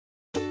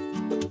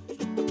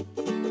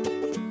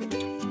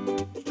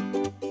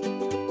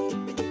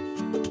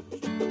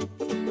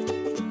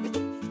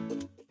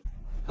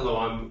Hello,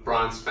 I'm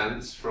Brian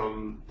Spence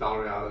from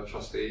Dalriada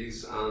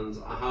Trustees,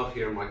 and I have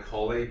here my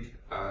colleague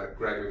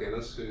Greg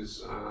McGuinness,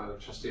 who's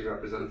trustee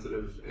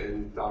representative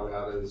in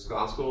Dalriada's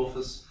Glasgow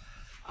office.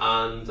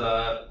 And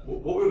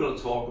what we're going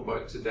to talk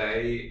about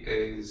today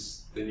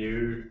is the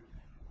new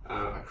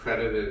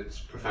accredited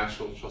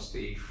professional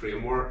trustee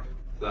framework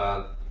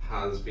that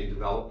has been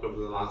developed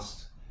over the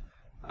last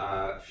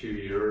few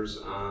years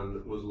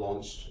and was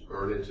launched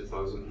early in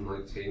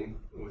 2019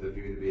 with a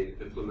view to being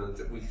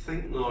implemented. We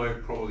think now,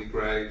 probably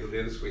Greg, the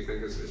latest we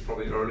think is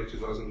probably early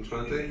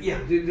 2020.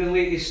 Yeah, the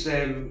latest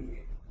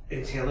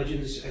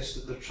intelligence is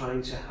that they're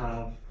trying to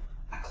have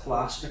a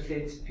class of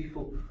accredited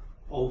people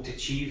all to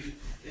achieve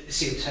at the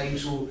same time,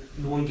 so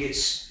no one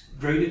gets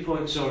brownie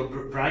points or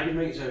bragging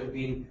rights out of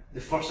being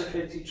the first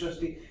accredited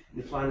trustee.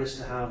 The plan is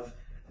to have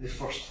the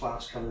first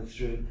class coming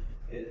through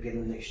at the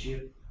beginning of next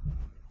year.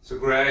 So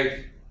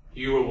Greg,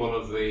 you were one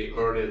of the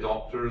early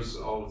adopters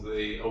of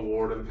the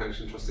award in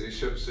pension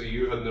trusteeship, so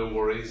you had no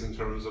worries in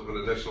terms of an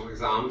additional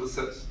exam to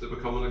sit to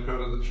become an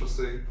accredited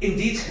trustee?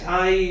 Indeed,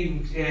 I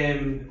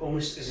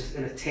almost as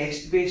in a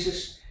test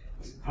basis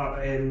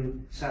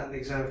sat the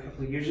exam a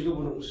couple of years ago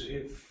when it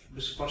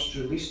was first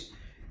released,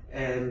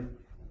 and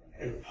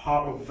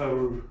part of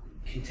our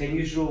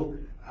continuous role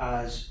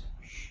as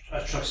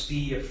a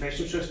trustee, a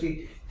professional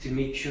trustee, to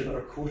make sure that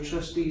our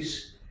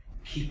co-trustees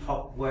keep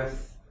up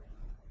with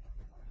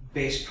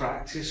best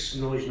practice,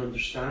 knowledge and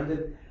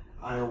understanding.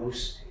 I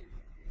always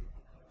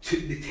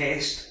took the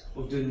test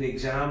of doing the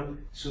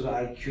exam so that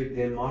I could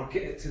then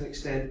market it to an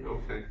extent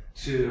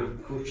to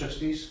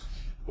co-trustees.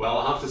 Well,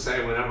 I have to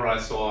say, whenever I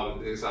saw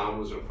the exam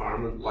was a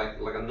requirement, like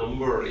a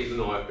number, even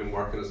though I've been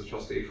working as a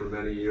trustee for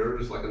many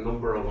years, like a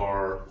number of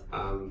our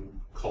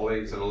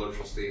colleagues and other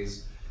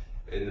trustees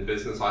in the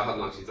business, I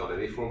hadn't actually done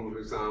any form of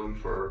exam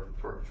for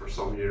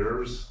some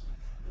years.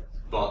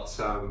 But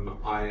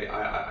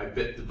I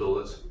bit the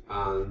bullet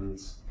and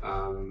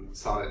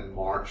sat it in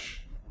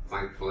March,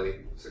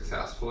 thankfully,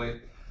 successfully.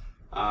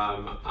 It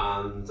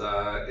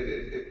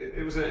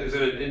was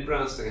an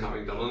interesting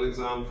having done an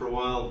exam for a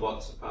while,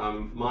 but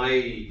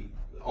my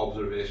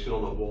observation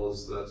on it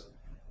was that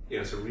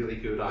it's a really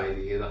good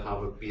idea to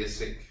have a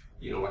basic,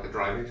 like a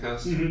driving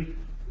test. Mm-hmm.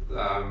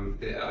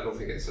 I don't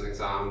think it's an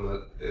exam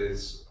that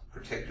is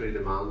particularly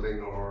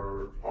demanding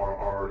or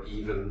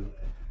even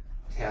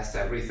test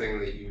everything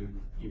that you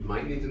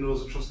might need to know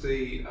as a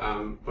trustee,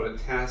 but it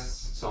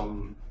tests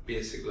some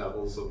basic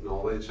levels of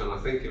knowledge, and I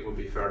think it would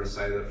be fair to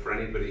say that for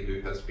anybody who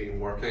has been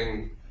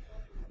working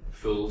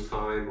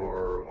full-time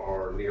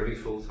or nearly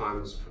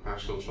full-time as a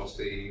professional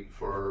trustee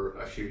for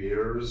a few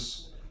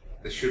years,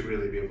 they should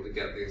really be able to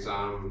get the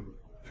exam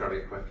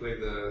fairly quickly.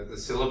 The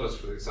syllabus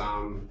for the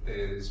exam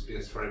is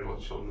based very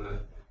much on the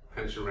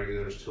Pension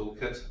Regulators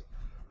Toolkit,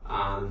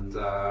 and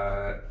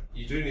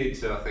you do need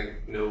to, I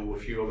think, know a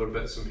few other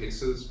bits and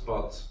pieces,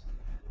 but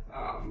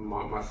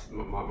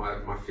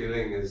my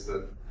feeling is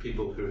that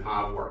people who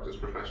have worked as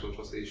professional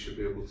trustees should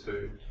be able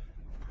to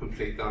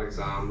complete that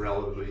exam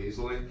relatively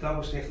easily. That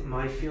was definitely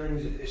my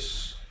feelings.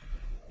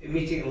 It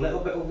may take a little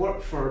bit of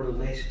work for the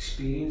less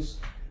experienced.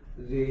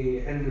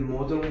 In the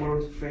modern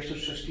world of professional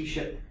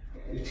trusteeship,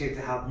 we tend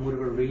to have more of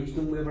a range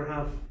than we ever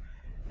have,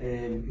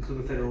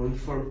 including within our own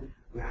firm.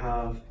 We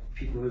have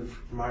people who've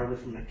primarily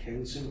from an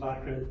accounting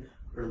background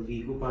or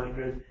legal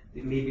background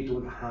that maybe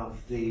don't have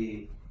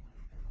the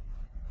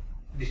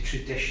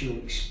traditional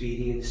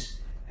experience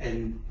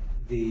in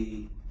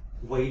the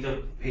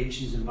wider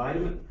pensions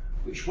environment,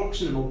 which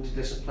works in a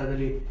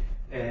multidisciplinary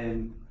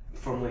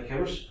firm like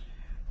ours,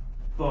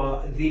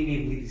 but they may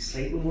have needed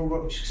slightly more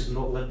work just because they've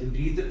not lived and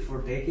breathed it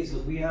for decades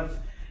like we have.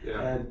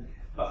 Yeah.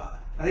 But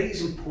I think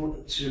it's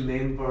important to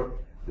remember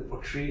that we're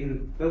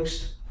creating,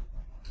 whilst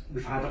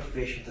we've had a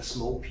profession with a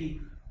small p,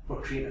 we're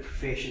creating a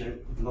profession out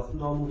of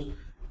nothing almost,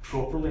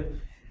 properly,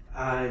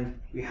 and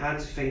we had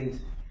to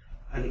find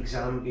an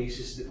exam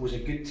basis that was a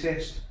good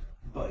test,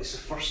 but it's the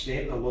first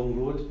step in a long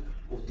road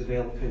of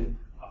developing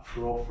a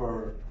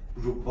proper,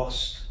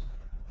 robust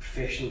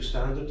professional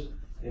standard,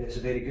 and it's a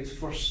very good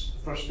first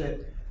step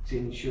to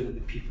ensure that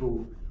the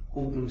people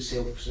holding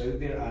themselves out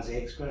there as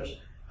experts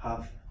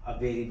have a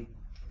very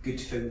good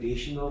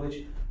foundation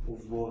knowledge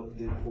of what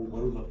the whole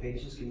world of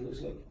pension scheme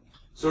looks like.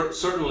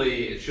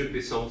 Certainly it should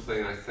be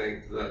something, I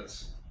think, that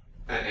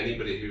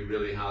anybody who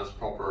really has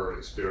proper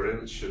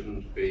experience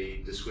shouldn't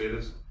be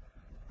dissuaded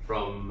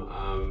from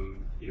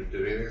doing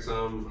the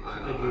exam.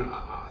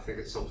 I think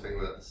it's something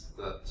that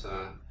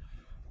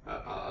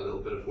a little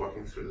bit of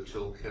working through the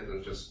toolkit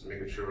and just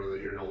making sure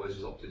that your knowledge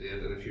is up to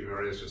date in a few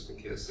areas, just in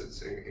case it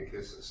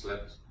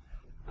slipped.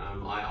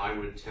 I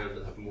would tend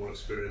to have more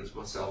experience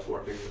myself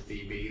working with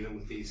DB than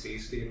with DC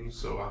schemes,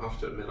 so I have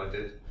to admit I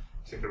did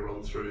take a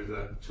run through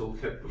the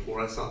toolkit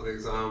before I sat the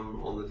exam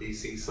on the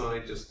DC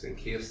side, just in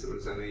case there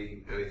was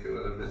anything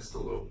that I missed,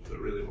 although there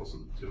really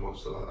wasn't too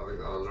much that I think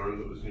that I learned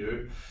that was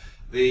new.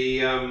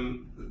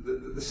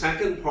 The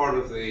second part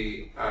of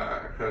the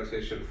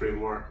accreditation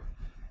framework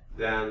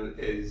then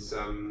is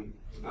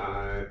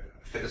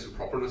fitness and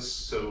properness.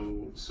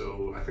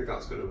 So I think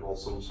that's going to involve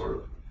some sort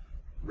of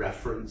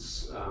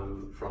reference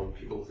from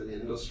people within the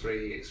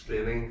industry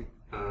explaining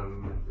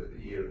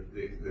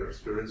their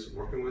experience of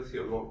working with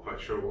you. I'm not quite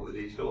sure what the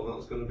detail of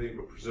that's going to be,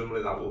 but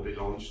presumably that will be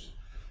launched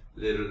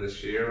later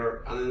this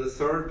year. And then the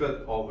third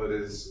bit of it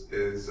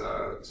is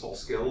soft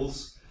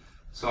skills.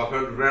 So I've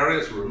heard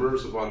various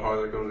rumours about how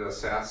they're going to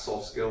assess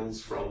soft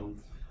skills from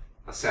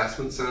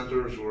assessment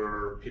centres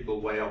where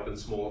people weigh up in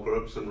small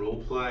groups and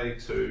role play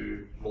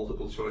to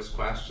multiple choice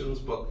questions,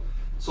 but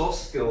soft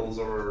skills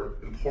are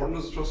important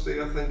as a trustee,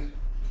 I think.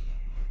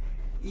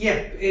 Yeah,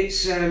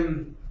 it's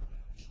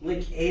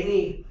like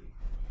any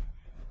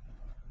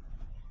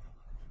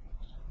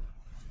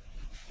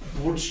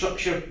board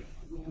structure.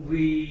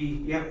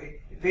 A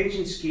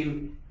pension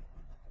scheme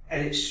in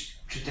its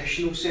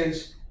traditional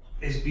sense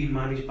is being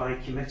managed by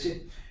a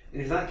committee,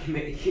 and if that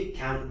committee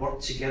can't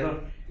work together,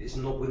 it's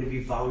not going to be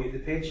value at the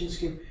pension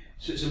scheme.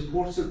 So it's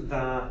important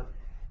that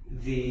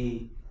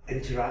the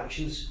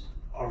interactions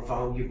are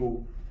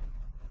valuable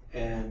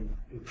and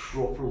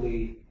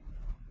properly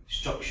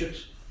structured.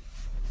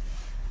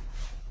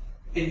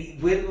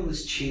 And whether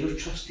there's chair of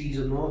trustees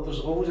or not, there's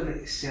always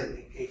a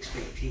certain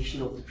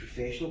expectation of the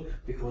professional,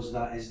 because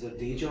that is their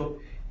day job,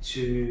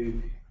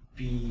 to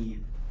be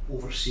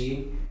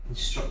overseeing and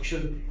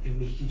structuring and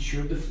making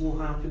sure the flow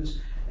happens,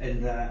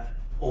 and that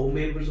all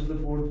members of the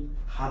board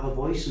have a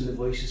voice and the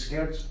voice is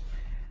heard. So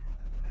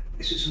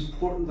it's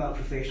important that a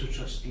professional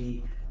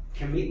trustee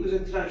can make those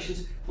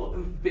interactions, but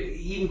it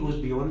even goes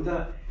beyond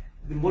that.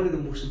 One of the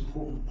most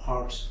important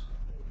parts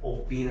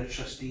of being a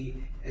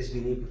trustee is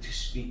being able to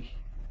speak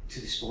to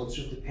the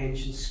sponsor of the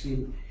pension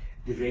scheme,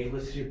 the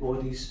regulatory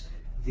bodies,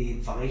 the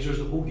advisors,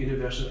 the whole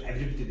universe of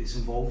everybody that's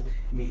involved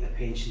in making a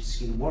pension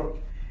scheme work.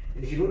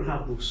 And if you don't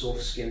have those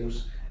soft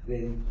skills,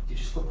 then you're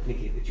just not going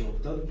to get the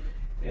job done.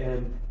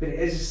 But it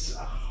is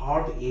a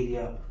hard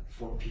area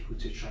for people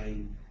to try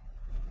and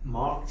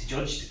mark, to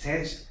judge, to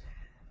test.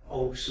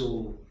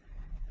 Also,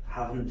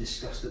 having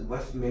discussed it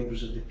with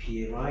members of the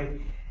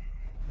PMI,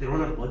 they're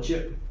on a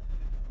budget.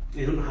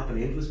 They don't have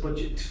an endless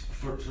budget,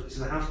 so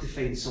they have to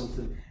find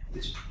something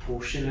that's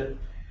proportionate,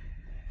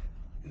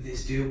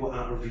 that's doable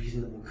at a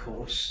reasonable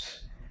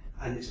cost,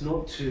 and it's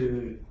not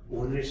too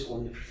onerous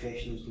on the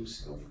professionals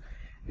themselves.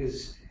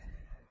 Because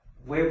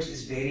whilst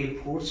it's very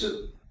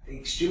important,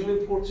 extremely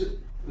important,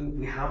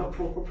 we have a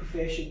proper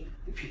profession,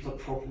 that people are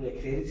properly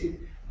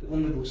accredited, that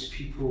only those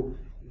people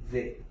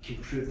that can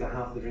prove they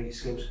have the right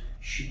skills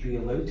should be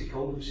allowed to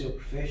call themselves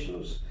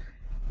professionals.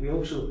 We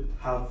also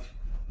have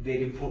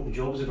very important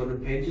jobs of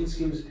running pension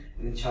schemes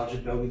and in charge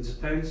of billions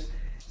of pounds,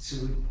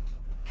 so we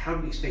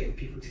can't be expecting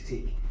people to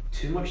take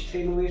too much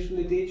time away from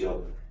the day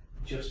job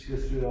just to go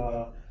through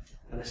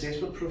an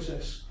assessment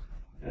process.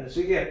 So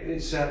yeah,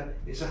 it's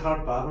a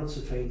hard balance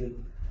of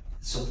finding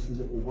something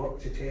that will work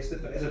to test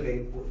it, but it's a very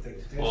important thing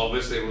to test. Well,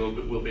 obviously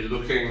we'll be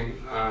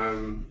looking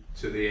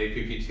to the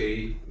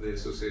APPT, the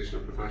Association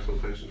of Professional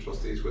Pension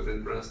Trustees, with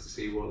interest to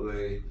see what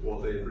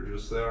they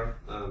introduce there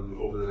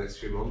over the next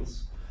few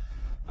months.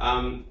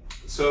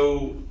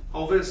 So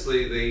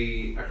obviously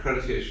the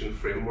accreditation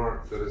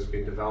framework that has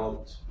been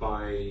developed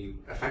by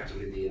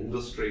effectively the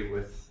industry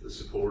with the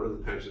support of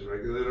the pension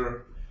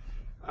regulator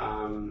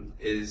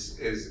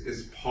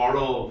is part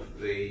of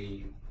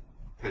the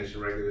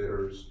pension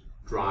regulator's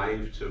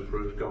drive to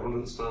improve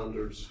governance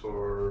standards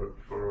for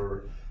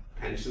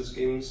pension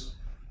schemes.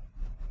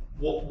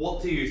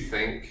 What do you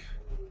think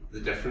the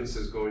difference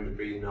is going to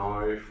be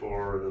now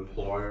for an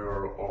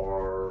employer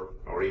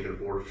or even a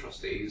board of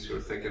trustees who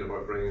are thinking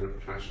about bringing a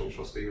professional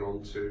trustee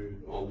onto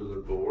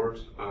their board?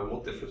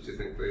 What difference do you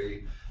think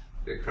the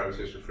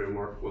accreditation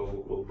framework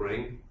will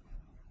bring?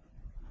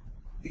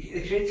 The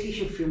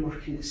accreditation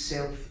framework in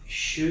itself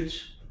should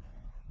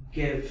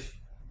give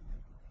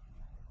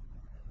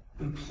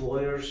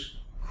employers,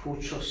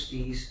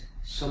 co-trustees,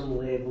 some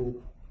level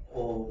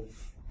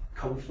of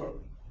comfort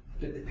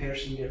that the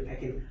person they're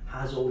picking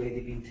has already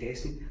been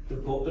tested.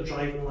 They've got their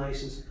driving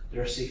licence,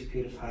 they're a safe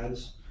pair of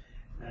hands.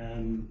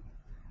 And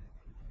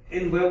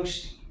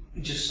whilst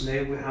just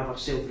now we have a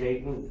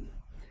self-regulation,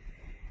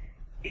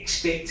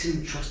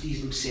 expecting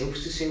trustees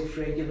themselves to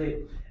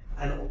self-regulate,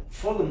 and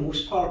for the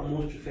most part,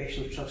 most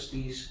professional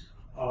trustees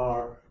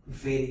are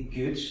very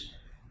good,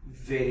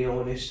 very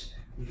honest,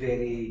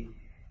 very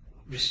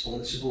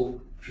responsible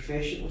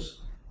professionals.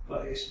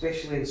 But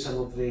especially in some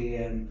of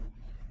the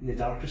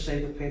darker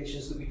side of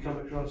pensions that we come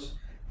across,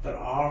 there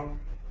are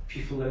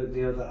people out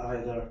there that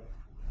either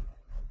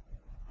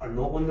are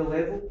not on the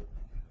level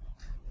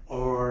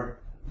or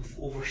they've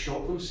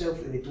overshot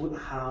themselves and they don't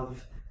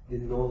have the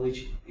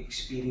knowledge,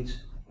 experience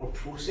or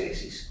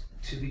processes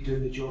to be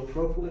doing the job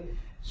properly.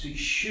 So it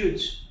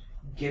should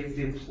give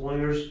the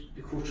employers,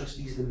 the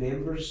co-trustees, the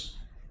members,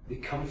 the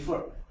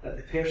comfort that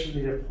the person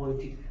they're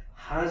appointed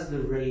has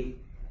the right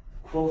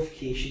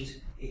qualifications,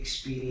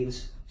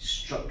 experience,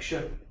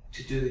 structure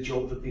to do the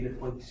job they've been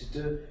appointed to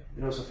do.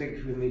 And also I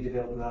think we may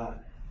develop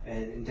that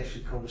in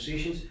different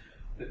conversations,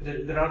 but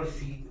there are the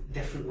three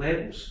different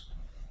levels.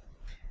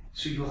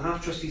 So you'll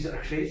have trustees that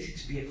are accredited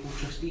to be a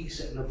co-trustee to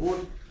sit on a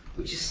board,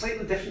 which is a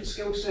slightly different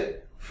skill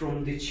set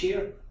from the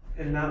chair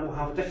and that will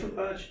have a different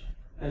badge,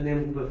 and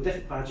then we'll have a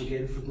different badge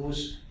again for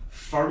those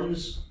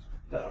firms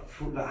that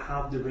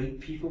have the right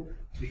people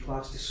to be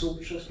classed as sole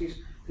trustees.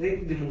 I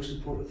think the most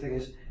important thing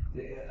is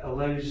that it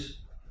allows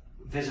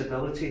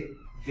visibility,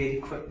 very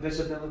quick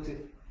visibility,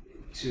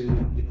 to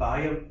the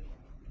buyer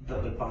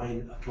that they're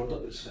buying a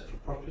product that's fit for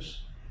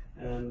purpose.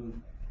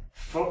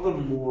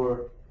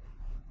 Furthermore,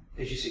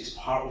 as you say, it's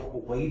part of a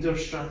wider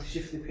strategy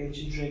for the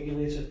pensions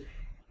regulator.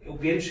 It'll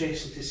be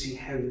interesting to see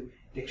how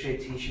the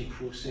accreditation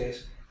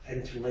process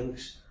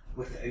interlinks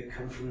with the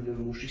outcome from the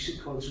most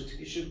recent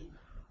consultation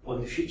on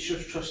the future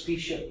of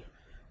trusteeship.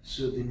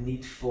 So the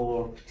need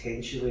for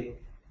potentially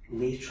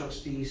lay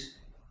trustees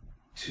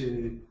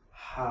to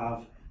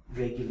have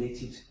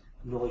regulated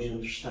knowledge and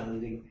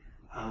understanding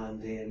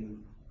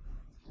and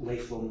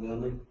lifelong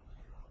learning,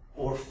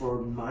 or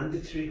for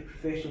mandatory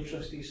professional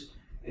trustees.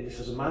 And if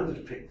there's a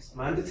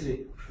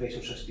mandatory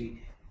professional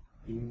trustee,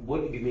 you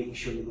want to be making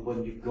sure that the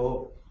one you've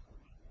got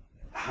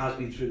has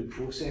been through the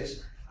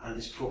process and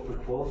is properly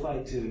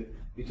qualified to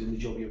be doing the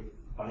job you're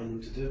buying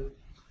them to do.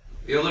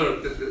 The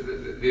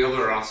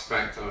other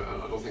aspect,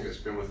 I don't think it's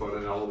been without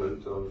an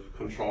element of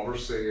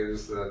controversy,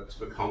 is that to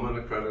become an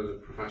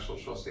accredited professional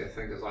trustee, I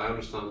think, as I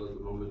understand it at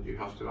the moment, you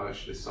have to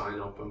actually sign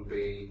up and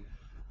be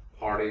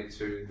party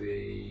to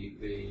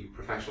the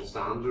professional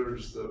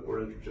standards that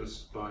were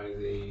introduced by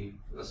the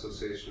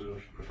Association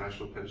of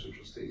Professional Pension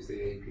Trustees, the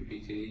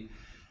APPT.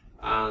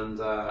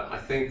 And I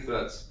think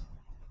that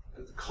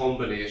the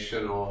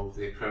combination of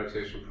the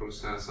accreditation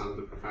process and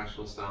the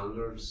professional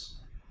standards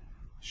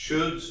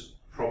should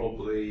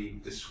probably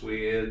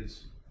dissuade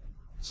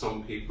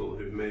some people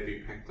who've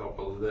maybe picked up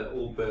a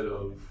little bit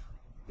of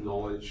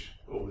knowledge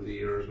over the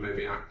years,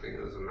 maybe acting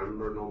as a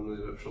member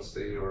nominated a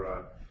trustee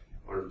or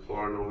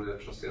employer nominated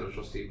a trustee on a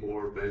trustee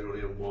board, maybe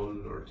only on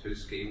one or two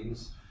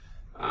schemes.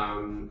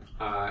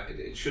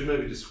 It should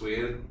maybe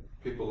dissuade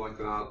people like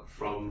that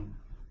from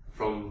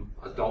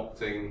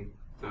adopting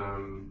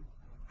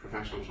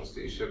professional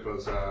trusteeship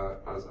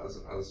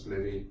as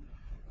maybe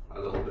a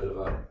little bit of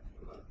a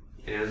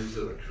end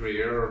to their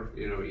career,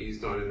 ease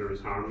down into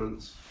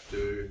retirement,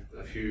 do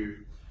a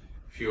few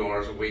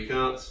hours a week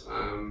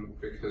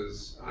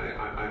because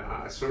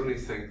I certainly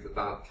think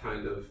that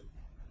kind of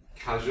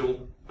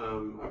casual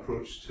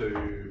approach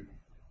to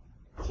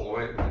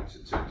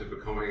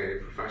becoming a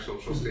professional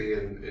trustee,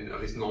 in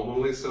at least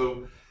nominally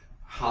so,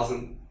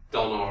 hasn't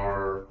done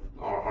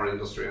our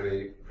industry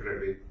any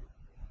particularly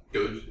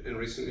good in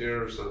recent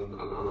years, and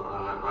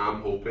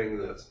I'm hoping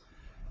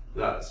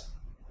that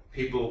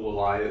people will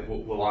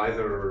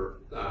either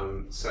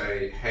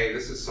say, hey,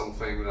 this is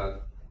something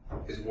that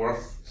is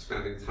worth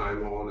spending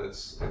time on.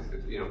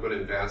 I'm going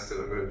to invest in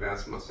it. I'm going to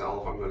invest in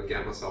myself. I'm going to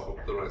get myself up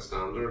to the right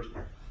standard,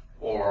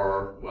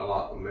 or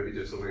I'll maybe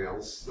do something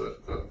else. And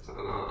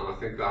I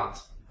think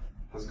that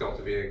has got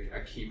to be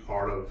a key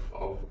part of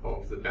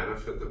the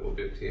benefit that will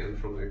be obtained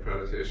from the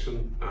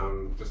accreditation.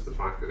 Just the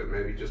fact that it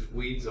maybe just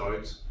weeds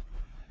out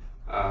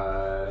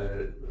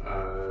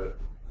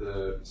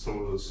some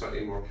of those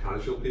slightly more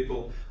casual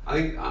people.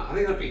 I think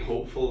I'd be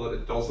hopeful that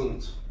it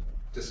doesn't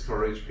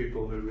discourage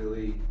people who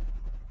really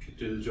could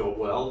do the job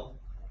well.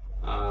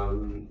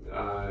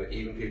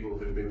 Even people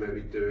who've been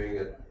maybe doing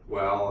it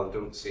well and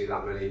don't see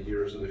that many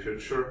years in the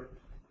future.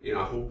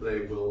 I hope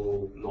they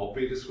will not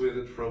be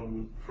dissuaded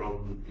from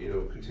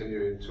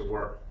continuing to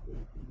work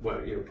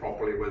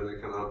properly when they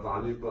can add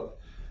value. But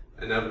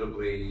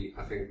inevitably,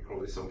 I think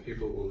probably some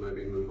people will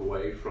maybe move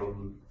away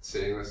from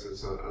seeing this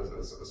as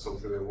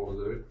something they want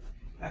to do.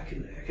 I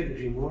couldn't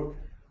agree more.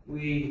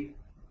 I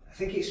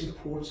think it's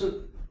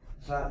important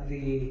that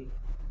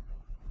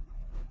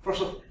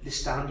first off, the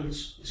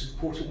standards. It's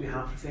important we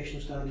have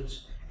professional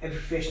standards. Every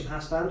profession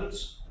has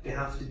standards. They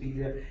have to be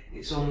there.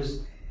 It's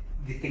almost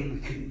the thing we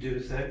couldn't do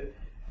without.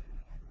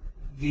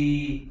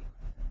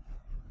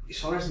 As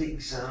far as the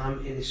exam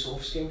and the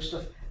soft skill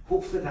stuff,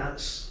 hopefully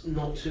that's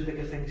not too big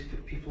a thing to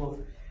put people off,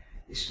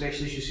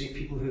 especially as you say,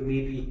 people who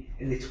may be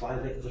in the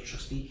twilight of their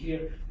trustee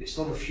career, but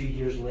still have a few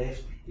years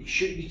left. It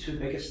shouldn't be too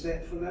big a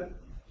step for them.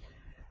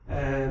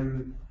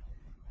 And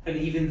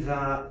even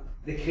that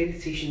the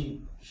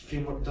accreditation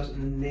framework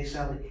doesn't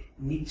necessarily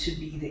need to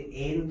be the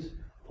end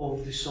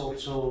of the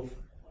sorts of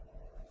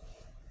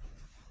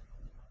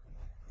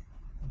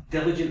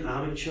diligent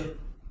amateur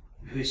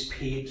who is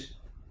paid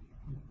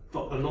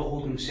but they're not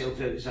holding themselves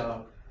out as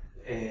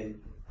an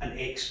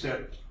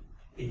expert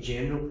in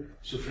general.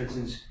 So for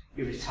instance,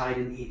 your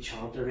retiring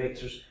HR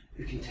directors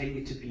who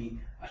continue to be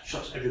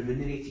a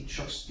remunerated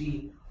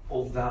trustee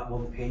of that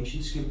one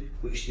pension scheme,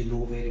 which they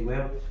know very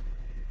well.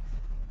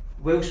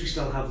 Whilst we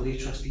still have lay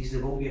trustees,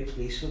 there will be a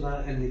place for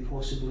that, and they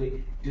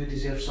possibly do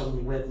deserve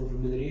some level of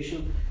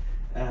remuneration,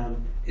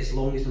 as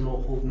long as they're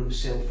not holding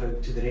themselves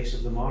out to the rest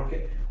of the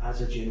market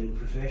as a general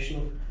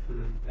professional.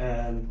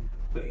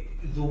 But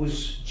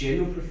those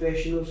general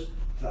professionals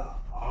that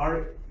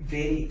are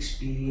very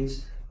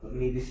experienced but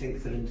maybe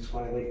think they're in the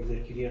twilight of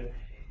their career,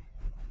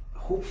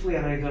 hopefully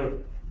either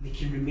they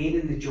can remain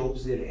in the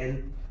jobs they're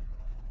in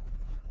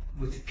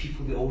with the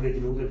people they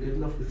already know they're good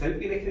enough without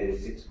being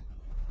accredited,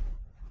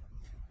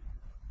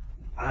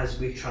 as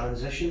we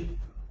transition,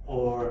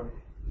 or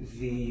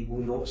they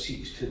will not see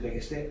it as too big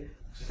a step.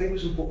 So I think it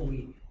was important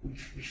we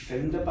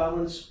found a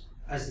balance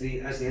as the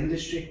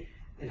industry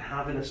in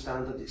having a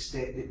standard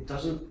that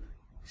doesn't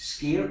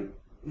scare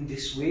and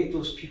dissuade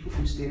those people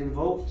from staying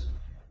involved,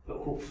 but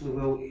hopefully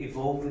will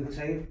evolve in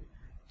time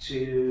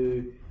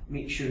to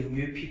make sure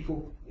new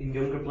people and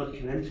younger blood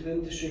coming into the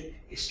industry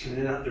is coming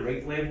in at the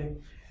right level,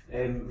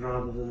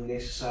 rather than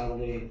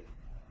necessarily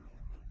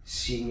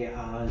seeing it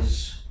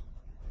as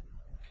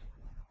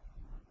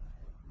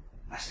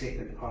a step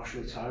into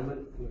partial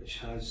retirement, which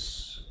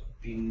has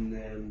been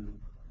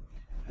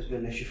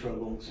an issue for a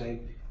long time.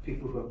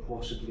 People who are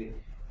possibly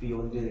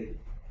beyond their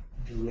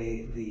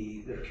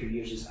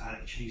careers as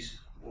actuaries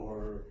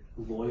or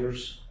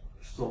lawyers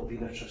thought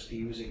being a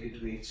trustee was a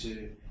good way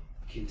to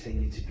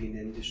continue to be in the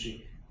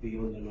industry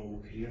beyond their normal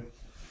career.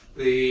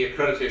 The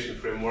accreditation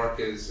framework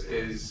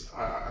is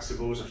I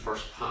suppose, a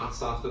first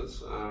pass at it.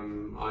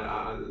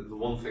 The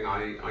one thing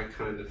I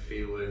kind of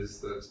feel is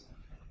that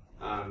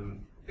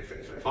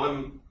if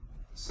I'm,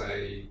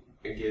 say,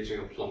 engaging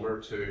a plumber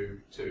to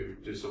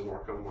do some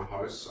work on my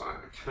house, I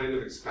kind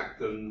of expect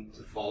them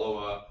to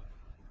follow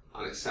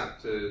an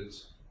accepted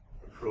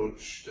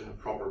approach, to have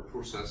proper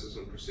processes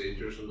and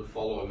procedures, and to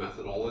follow a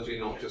methodology,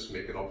 not just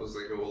make it up as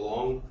they go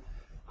along.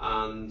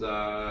 And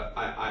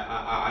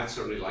I'd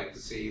certainly like to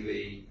see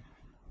the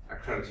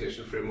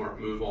accreditation framework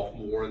move off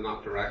more in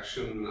that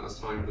direction as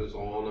time goes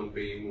on, and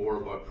be more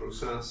about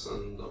process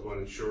and about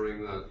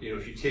ensuring that,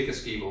 if you take a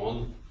scheme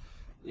on,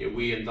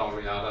 we in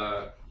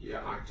Dalriada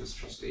act as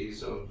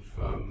trustees of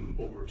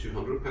over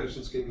 200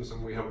 pension schemes,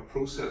 and we have a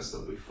process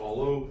that we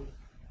follow.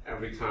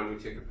 Every time we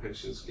take a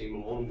pension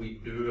scheme on, we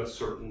do a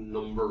certain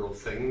number of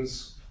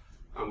things,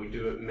 and we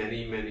do it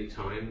many, many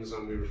times,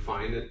 and we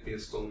refine it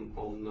based on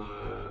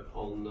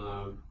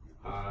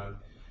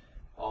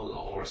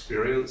our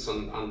experience,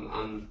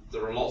 and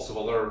there are lots of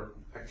other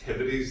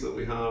activities that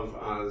we have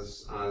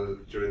as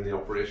during the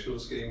operational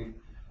scheme,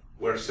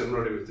 where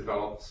similarly we've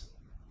developed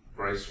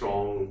very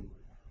strong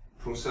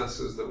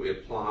processes that we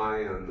apply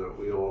and that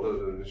we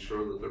audit and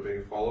ensure that they're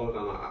being followed.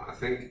 And I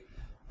think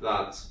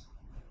that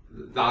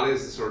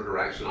is the sort of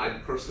direction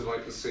I'd personally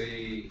like to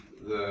see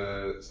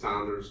the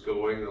standards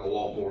going. A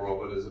lot more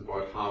of it is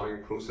about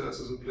having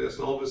processes in place,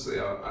 and obviously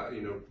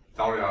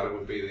Dalriada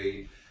would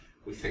be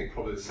we think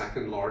probably the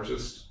second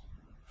largest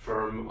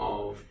firm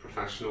of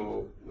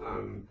professional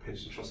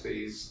pension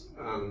trustees,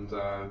 and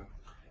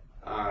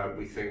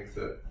we think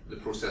that the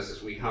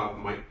processes we have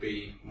might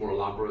be more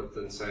elaborate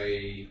than,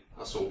 say,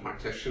 a sole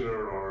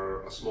practitioner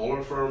or a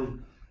smaller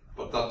firm,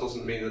 but that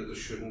doesn't mean that there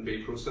shouldn't be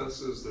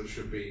processes. There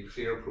should be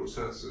clear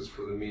processes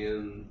for the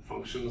main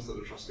functions that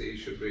a trustee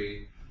should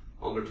be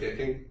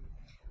undertaking.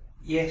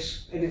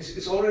 Yes, and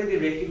it's already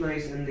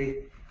recognised in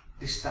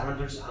the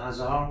standards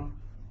as are,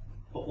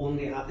 but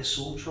only at the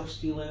sole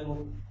trustee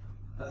level.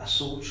 That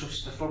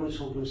the firm that's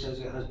holding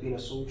themselves out as being a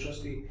sole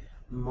trustee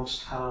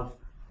must have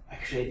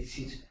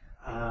accredited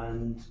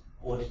and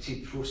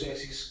audited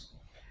processes,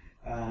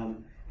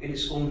 and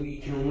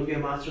it can only be a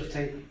matter of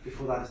time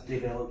before that's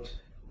developed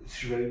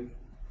throughout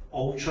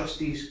all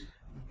trustees.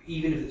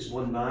 Even if it's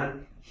one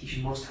man,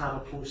 he must have a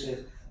process.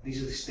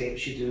 These are the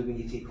steps you do when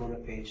you take on a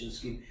pension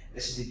scheme.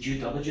 This is the due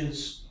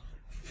diligence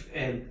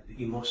that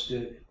you must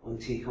do on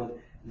take on.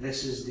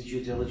 This is the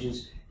due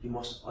diligence you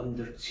must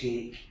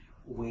undertake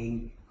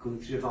when going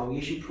through the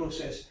evaluation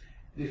process.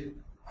 The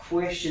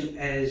question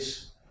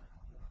is,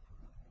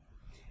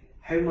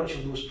 how much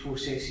of those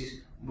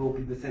processes will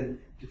be within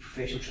the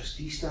professional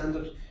trustee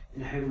standard,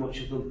 and how much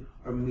of them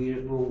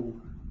will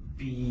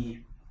be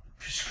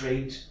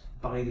prescribed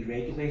by the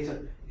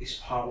regulator as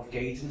part of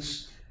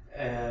guidance.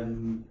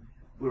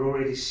 We're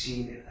already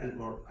seeing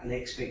an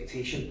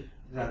expectation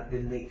that the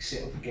next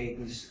set of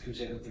guidance that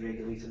comes out of the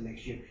regulator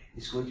next year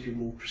is going to be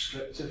more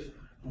prescriptive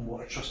on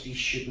what a trustee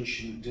should and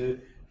shouldn't do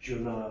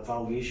during an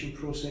evaluation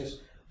process.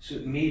 So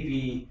it may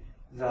be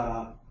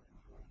that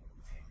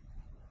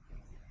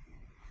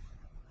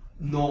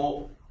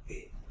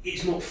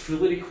it's not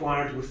fully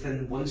required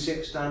within one set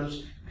of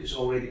standards, because it's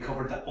already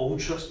covered that all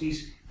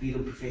trustees, be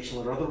them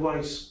professional or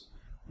otherwise,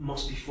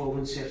 must be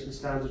following certain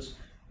standards.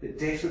 But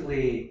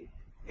definitely,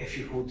 if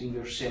you're holding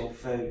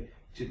yourself out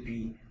to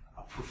be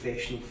a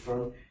professional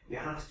firm, you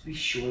have to be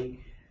showing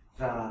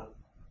that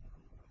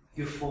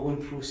you're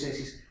following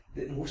processes,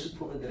 that most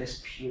importantly there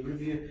is peer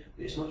review,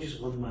 that it's not just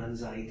one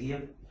man's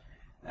idea,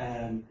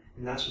 and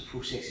that's where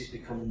processes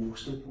become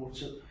most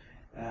important.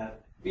 But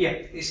yeah,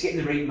 it's getting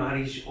the right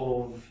marriage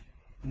of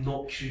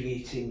not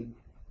creating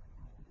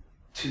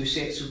two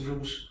sets of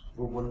rules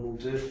where one will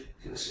do.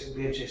 It'll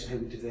be interesting how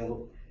we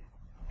develop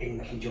in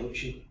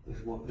conjunction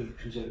with what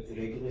comes out of the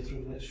regulator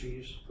over the next few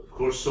years. Of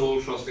course, sole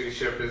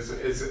trusteeship is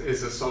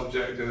a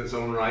subject in its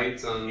own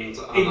right, and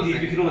indeed,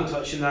 we can only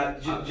touch on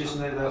that just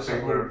now. That's I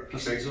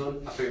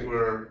think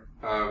we're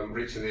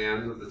reaching the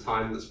end of the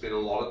time that's been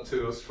allotted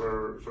to us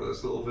for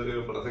this little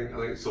video, but I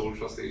think sole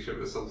trusteeship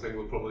is something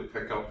we'll probably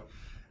pick up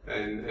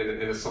in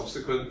a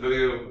subsequent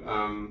video.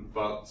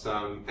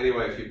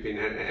 Anyway, if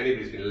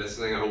anybody's been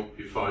listening, I hope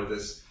you found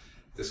this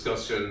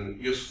discussion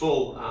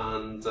useful,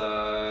 and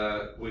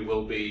we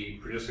will be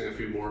producing a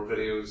few more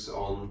videos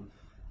on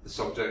the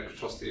subject of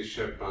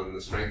trusteeship and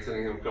the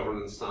strengthening of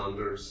governance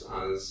standards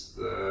as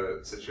the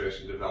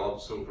situation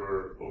develops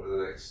over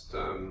the next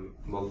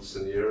months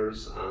and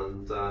years.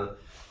 And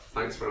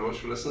thanks very much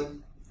for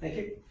listening. Thank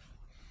you.